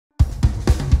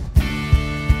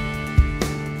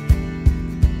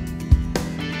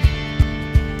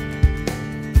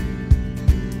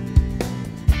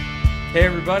Hey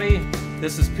everybody,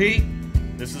 this is Pete,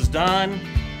 this is Don,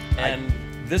 and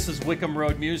this is Wickham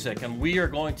Road Music, and we are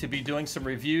going to be doing some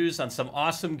reviews on some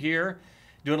awesome gear,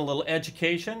 doing a little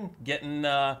education, getting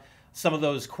some of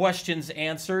those questions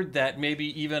answered that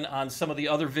maybe even on some of the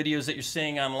other videos that you're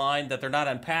seeing online that they're not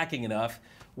unpacking enough,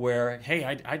 where, hey,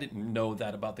 I didn't know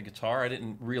that about the guitar, I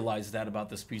didn't realize that about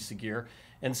this piece of gear.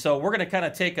 And so we're going to kind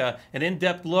of take an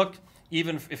in-depth look,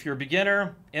 even if you're a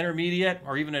beginner, intermediate,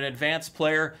 or even an advanced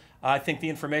player. I think the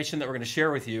information that we're going to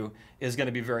share with you is going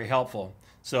to be very helpful.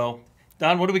 So,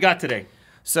 Don, what do we got today?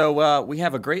 So we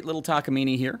have a great little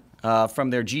Takamine here from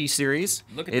their G series.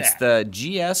 Look at it's that.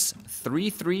 It's the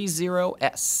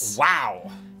GS330s.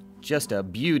 Wow. Just a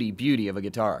beauty of a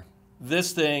guitar.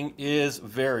 This thing is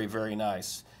very, very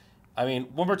nice. I mean,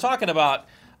 when we're talking about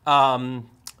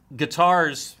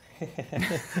guitars...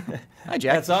 Hi,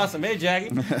 Jack. That's awesome. Hey,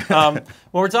 Jackie. When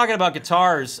we're talking about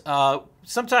guitars,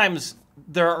 sometimes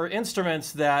there are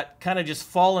instruments that kind of just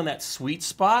fall in that sweet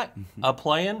spot of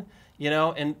playing, you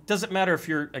know, and it doesn't matter if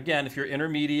you're, again, if you're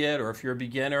intermediate or if you're a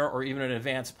beginner or even an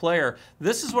advanced player.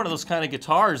 This is one of those kind of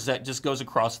guitars that just goes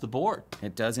across the board.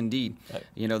 It does indeed.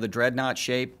 You know, the dreadnought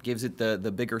shape gives it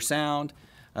the bigger sound,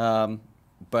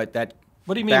 but that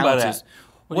What do you mean by that? balances.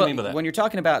 What do you mean by that? When you're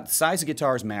talking about size of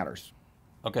guitars matters.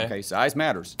 Okay, size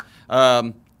matters.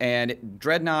 And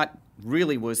dreadnought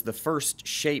really was the first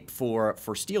shape for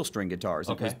steel string guitars.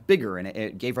 It was bigger and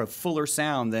it gave a fuller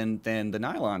sound than the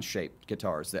nylon shaped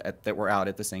guitars that were out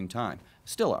at the same time.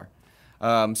 Still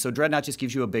are. So dreadnought just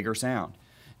gives you a bigger sound.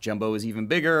 Jumbo is even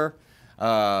bigger.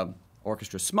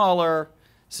 Orchestra smaller.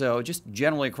 So just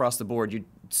generally across the board,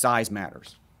 size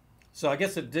matters. so I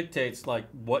guess it dictates like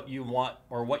what you want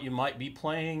or what you might be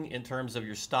playing in terms of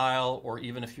your style, or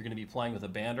even if you're going to be playing with a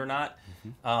band or not.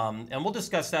 And we'll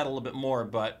discuss that a little bit more,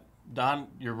 but Don,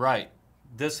 you're right.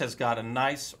 This has got a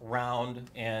nice round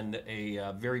and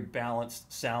a very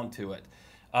balanced sound to it.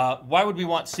 Why would we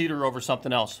want cedar over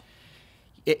something else?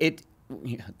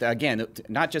 Again,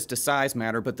 not just the size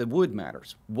matter, but the wood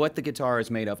matters. What the guitar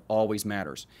is made of always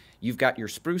matters. You've got your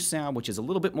spruce sound, which is a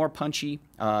little bit more punchy.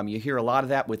 You hear a lot of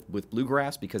that with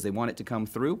bluegrass because they want it to come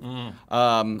through.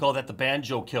 Call that the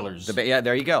banjo killers. Yeah,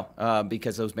 there you go.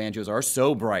 Because those banjos are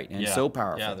so bright and so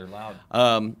powerful. Yeah, they're loud.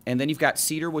 And then you've got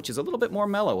cedar, which is a little bit more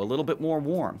mellow, a little bit more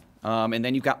warm. And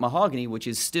then you've got mahogany, which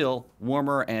is still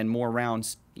warmer and more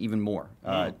round, even more,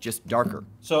 just darker.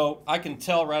 So I can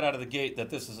tell right out of the gate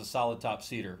that this is a solid top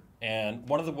cedar. And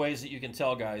one of the ways that you can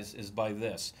tell, guys, is by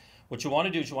this. What you want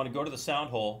to do is you want to go to the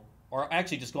sound hole, or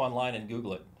actually just go online and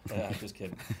Google it. Just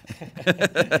kidding. You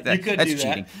could do that.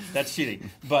 Cheating. That's cheating.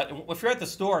 But if you're at the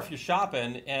store, if you're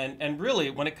shopping, and really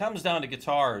when it comes down to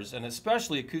guitars, and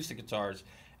especially acoustic guitars,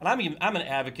 and I'm an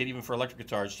advocate even for electric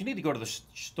guitars, you need to go to the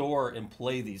store and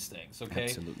play these things, okay?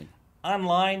 Absolutely.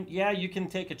 Online, yeah, you can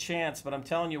take a chance, but I'm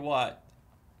telling you what,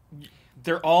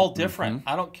 they're all different.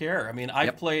 I don't care. I mean,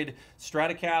 I've played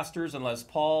Stratocasters and Les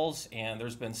Pauls, and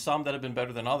there's been some that have been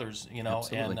better than others, you know.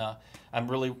 Absolutely.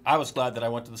 And I was glad that I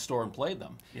went to the store and played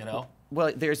them, you know.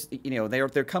 Well,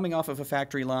 they're coming off of a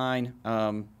factory line,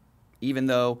 even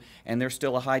though, and there's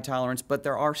still a high tolerance, but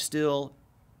there are still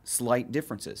slight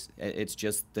differences. It's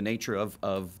just the nature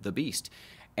of the beast.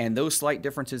 And those slight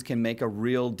differences can make a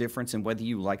real difference in whether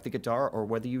you like the guitar or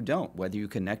whether you don't, whether you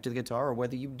connect to the guitar or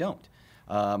whether you don't.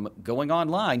 Going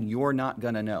online, you're not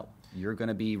going to know. You're going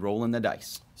to be rolling the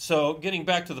dice. So getting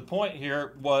back to the point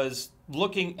here was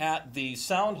looking at the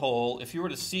sound hole. If you were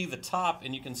to see the top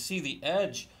and you can see the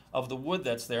edge of the wood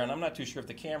that's there, and I'm not too sure if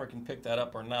the camera can pick that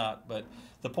up or not, but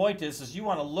the point is you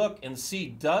want to look and see,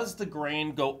 does the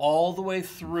grain go all the way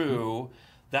through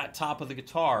that top of the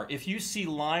guitar? If you see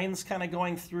lines kind of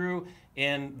going through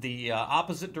in the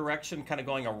opposite direction, kind of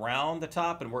going around the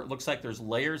top, and where it looks like there's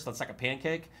layers, that's like a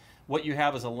pancake, what you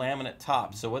have is a laminate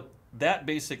top. So what that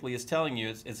basically is telling you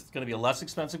is it's going to be a less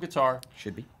expensive guitar.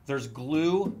 Should be. There's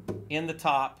glue in the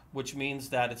top, which means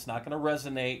that it's not going to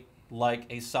resonate like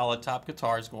a solid top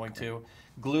guitar is going to.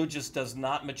 Glue just does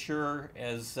not mature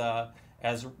as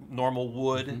normal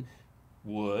wood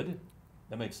would.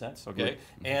 That makes sense, okay?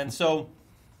 And so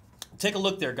take a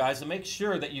look there, guys, and make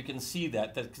sure that you can see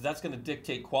that, because that's going to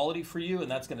dictate quality for you, and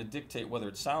that's going to dictate whether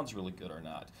it sounds really good or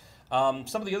not.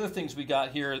 Some of the other things we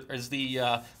got here is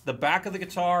the back of the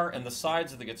guitar and the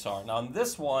sides of the guitar. Now, on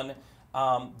this one,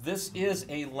 this is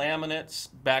a laminate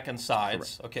back and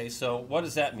sides. Correct. Okay, so what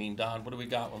does that mean, Don? What do we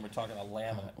got when we're talking about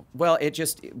laminate? Well,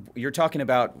 you're talking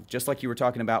about, just like you were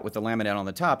talking about with the laminate on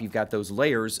the top, you've got those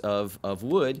layers of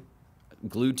wood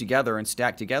glued together and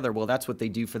stacked together. Well, that's what they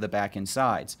do for the back and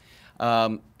sides.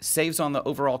 Saves on the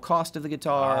overall cost of the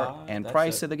guitar and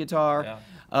price of the guitar.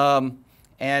 Yeah.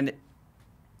 And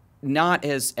not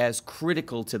as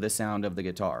critical to the sound of the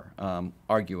guitar,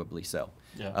 arguably so.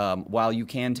 Yeah. While you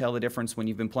can tell the difference when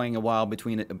you've been playing a while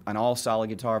between an all-solid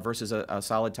guitar versus a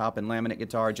solid top and laminate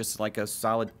guitar, just like a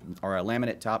solid or a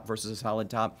laminate top versus a solid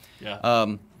top,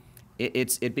 Yeah.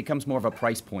 it becomes more of a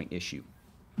price point issue.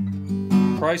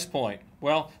 Price point.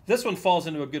 Well, this one falls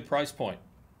into a good price point.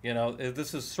 You know,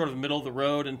 this is sort of middle of the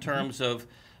road in terms of,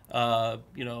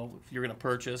 you know, if you're going to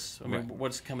purchase. I mean,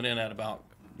 what's coming in at about?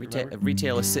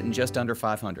 Retail is sitting just under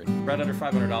 $500. Right under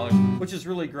 $500, which is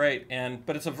really great.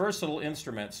 But it's a versatile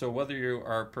instrument. So whether you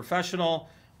are professional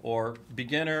or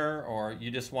beginner, or you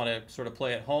just want to sort of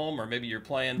play at home, or maybe you're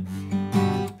playing,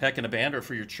 heck, in a band or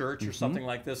for your church or something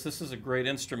like this is a great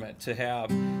instrument to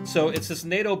have. So it's this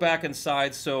NATO back and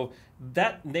side. So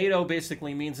that NATO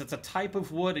basically means it's a type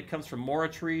of wood. It comes from mora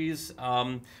trees.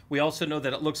 We also know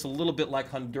that it looks a little bit like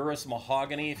Honduras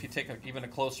mahogany if you take even a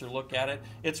closer look at it.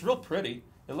 It's real pretty.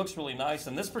 It looks really nice,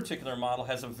 and this particular model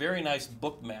has a very nice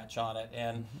book match on it.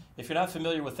 And if you're not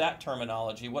familiar with that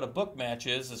terminology, what a book match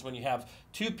is when you have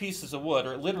two pieces of wood,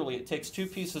 or literally it takes two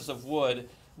pieces of wood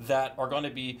that are going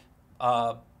to be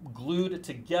glued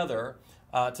together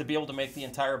to be able to make the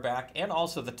entire back, and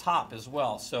also the top as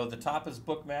well. So the top is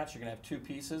book match. You're going to have two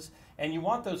pieces, and you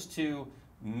want those to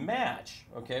match.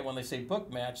 Okay, when they say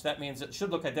book match, that means it should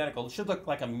look identical. It should look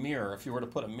like a mirror. If you were to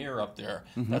put a mirror up there,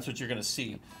 that's what you're going to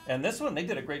see. And this one, they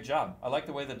did a great job. I like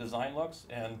the way the design looks,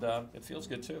 and it feels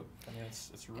good too. I mean,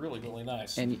 it's really, really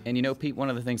nice. And you know, Pete,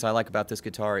 one of the things I like about this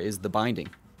guitar is the binding.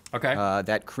 Okay.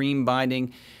 That cream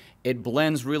binding. It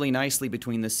blends really nicely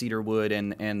between the cedar wood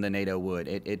and the NATO wood.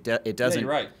 It doesn't. Yeah, you're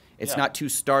right. It's not too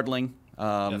startling.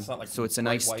 Yeah, it's not like so it's a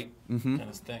bright nice white kind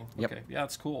of thing. Yep. Okay. Yeah,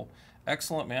 it's cool.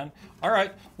 Excellent, man. All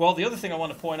right. Well, the other thing I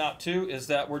want to point out too is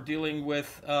that we're dealing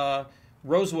with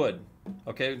rosewood.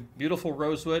 Okay, beautiful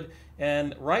rosewood.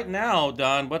 And right now,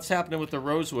 Don, what's happening with the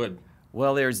rosewood?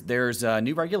 Well, there's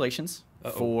new regulations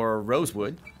for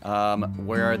rosewood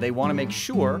where they want to make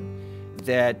sure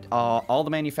that all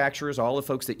the manufacturers, all the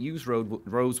folks that use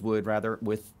rosewood, rather,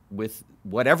 with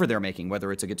whatever they're making,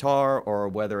 whether it's a guitar or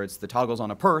whether it's the toggles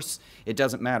on a purse, it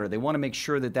doesn't matter. They want to make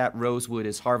sure that that rosewood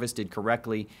is harvested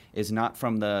correctly, is not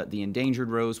from the endangered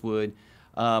rosewood.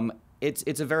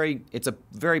 It's a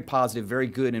very positive, very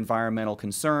good environmental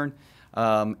concern.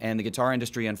 And the guitar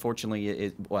industry,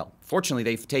 unfortunately, fortunately,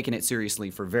 they've taken it seriously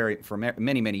for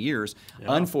many years. Yeah.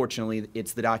 Unfortunately,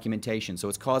 it's the documentation, so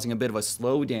it's causing a bit of a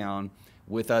slowdown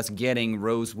with us getting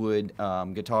rosewood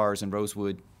guitars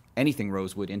and anything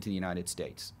rosewood into the United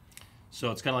States. So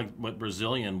it's kind of like what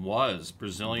Brazilian was.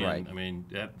 Right. I mean,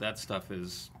 that stuff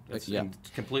is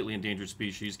completely endangered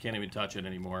species. Can't even touch it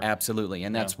anymore. Absolutely,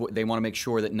 and that's what they want to make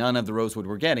sure that none of the rosewood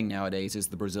we're getting nowadays is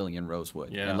the Brazilian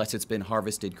rosewood, unless it's been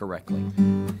harvested correctly.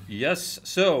 Yes.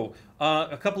 So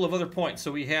a couple of other points.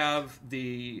 So we have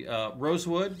the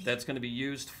rosewood that's going to be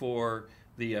used for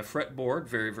the fretboard.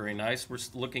 Very, very nice. We're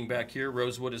looking back here,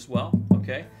 rosewood as well.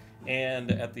 Okay, and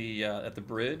at the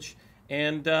bridge.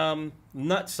 And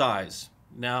nut size.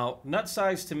 Now, nut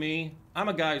size to me, I'm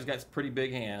a guy who's got pretty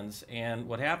big hands, and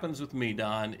what happens with me,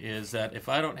 Don, is that if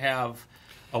I don't have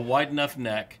a wide enough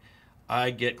neck,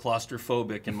 I get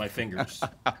claustrophobic in my fingers.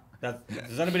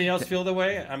 Does anybody else feel the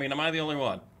way? I mean, am I the only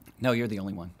one? No, you're the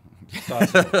only one. Thought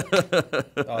so.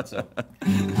 Thought so.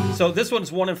 So this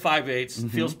one's 1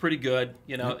 5/8. Feels pretty good.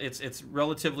 You know, it's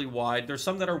relatively wide. There's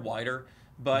some that are wider.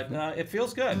 But it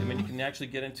feels good. I mean, you can actually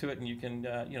get into it, and you can,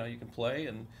 you can play,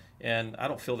 and I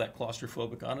don't feel that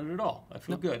claustrophobic on it at all. I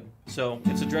feel good. So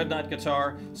it's a dreadnought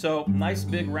guitar. So nice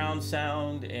big round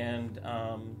sound, and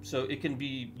so it can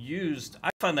be used.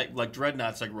 I find that like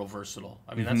dreadnought's like real versatile.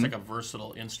 I mean, that's like a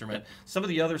versatile instrument. Some of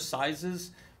the other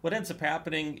sizes, what ends up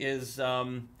happening is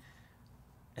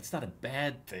it's not a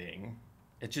bad thing.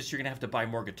 It's just you're gonna have to buy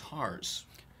more guitars.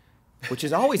 Which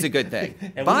is always a good thing.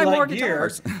 And buy more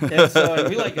guitars. guitars. And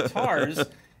we like guitars,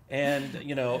 and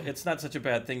it's not such a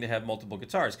bad thing to have multiple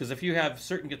guitars, because if you have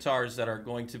certain guitars that are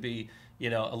going to be,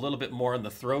 a little bit more on the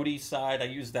throaty side, I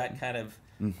use that kind of,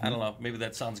 I don't know, maybe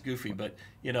that sounds goofy, but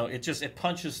it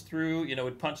punches through,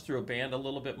 it punch through a band a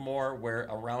little bit more, where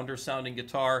a rounder sounding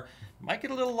guitar might get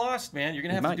a little lost, man. You're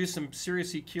gonna have to do some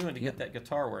serious EQing to get that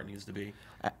guitar where it needs to be.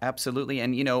 Absolutely,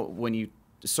 and when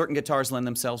certain guitars lend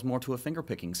themselves more to a finger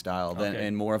picking style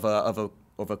and more of a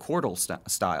a chordal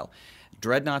style.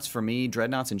 Dreadnoughts for me,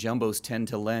 dreadnoughts and jumbos tend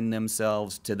to lend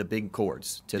themselves to the big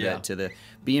chords, to the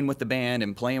being with the band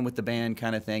and playing with the band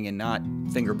kind of thing, and not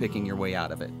finger picking your way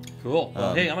out of it. Cool.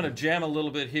 Well, hey, I'm going to jam a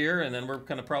little bit here, and then we're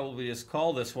going to probably just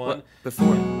call this one.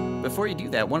 Well, before you do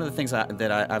that, one of the things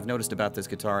that I've noticed about this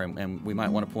guitar, and we might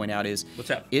want to point out, is what's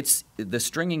that? The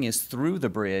stringing is through the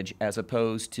bridge as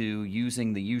opposed to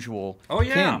using the usual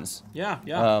pins. Yeah.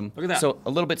 Look at that. So a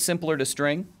little bit simpler to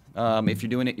string if you're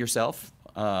doing it yourself.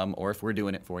 Or if we're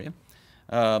doing it for you.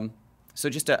 So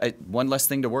just one less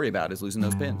thing to worry about is losing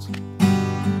those pins.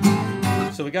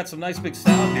 So we got some nice big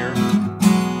sound here.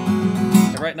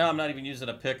 And right now I'm not even using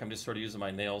a pick. I'm just sort of using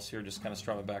my nails here, just kind of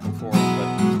strumming back and forth.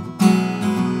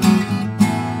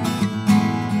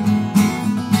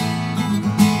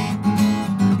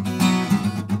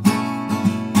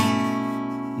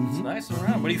 It's nice and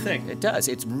round. What do you think? It does.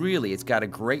 It's got a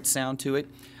great sound to it.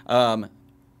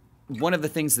 One of the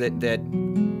things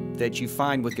that you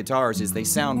find with guitars is they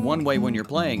sound one way when you're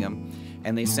playing them,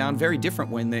 and they sound very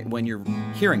different when you're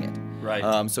hearing it.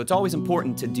 Right. So it's always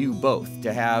important to do both,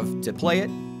 to play it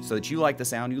so that you like the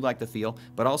sound, you like the feel,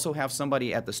 but also have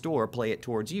somebody at the store play it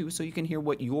towards you so you can hear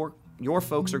what your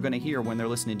folks are going to hear when they're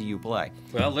listening to you play.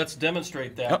 Well, let's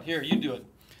demonstrate that. Here, you do it.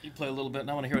 You play a little bit,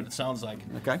 and I want to hear what it sounds like.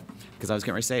 Okay. Because I was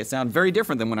going to say it sounded very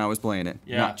different than when I was playing it.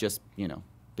 Yeah. Not just,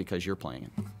 because you're playing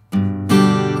it.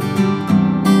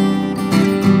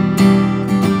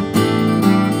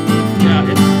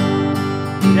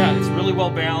 It's really well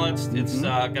balanced. It's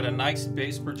got a nice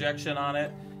bass projection on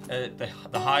it.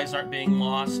 The highs aren't being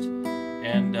lost,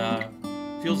 and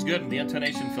feels good. And the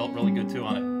intonation felt really good too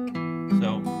on it.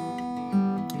 So,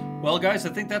 well, guys, I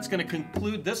think that's going to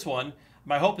conclude this one.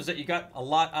 My hope is that you got a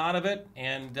lot out of it.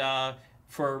 And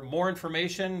for more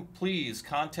information, please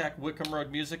contact Wickham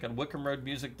Road Music at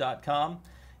wickhamroadmusic.com.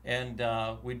 And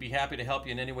we'd be happy to help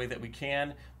you in any way that we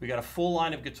can. We got a full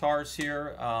line of guitars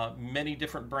here, many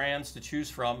different brands to choose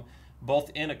from,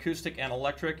 both in acoustic and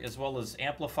electric, as well as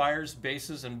amplifiers,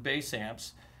 basses, and bass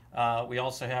amps. We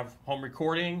also have home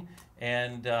recording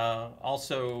and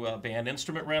also band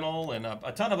instrument rental and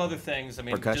a ton of other things. I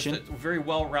mean, percussion. Just a very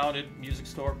well-rounded music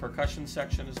store, percussion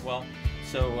section as well.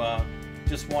 So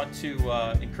just want to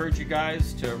encourage you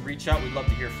guys to reach out. We'd love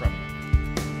to hear from you.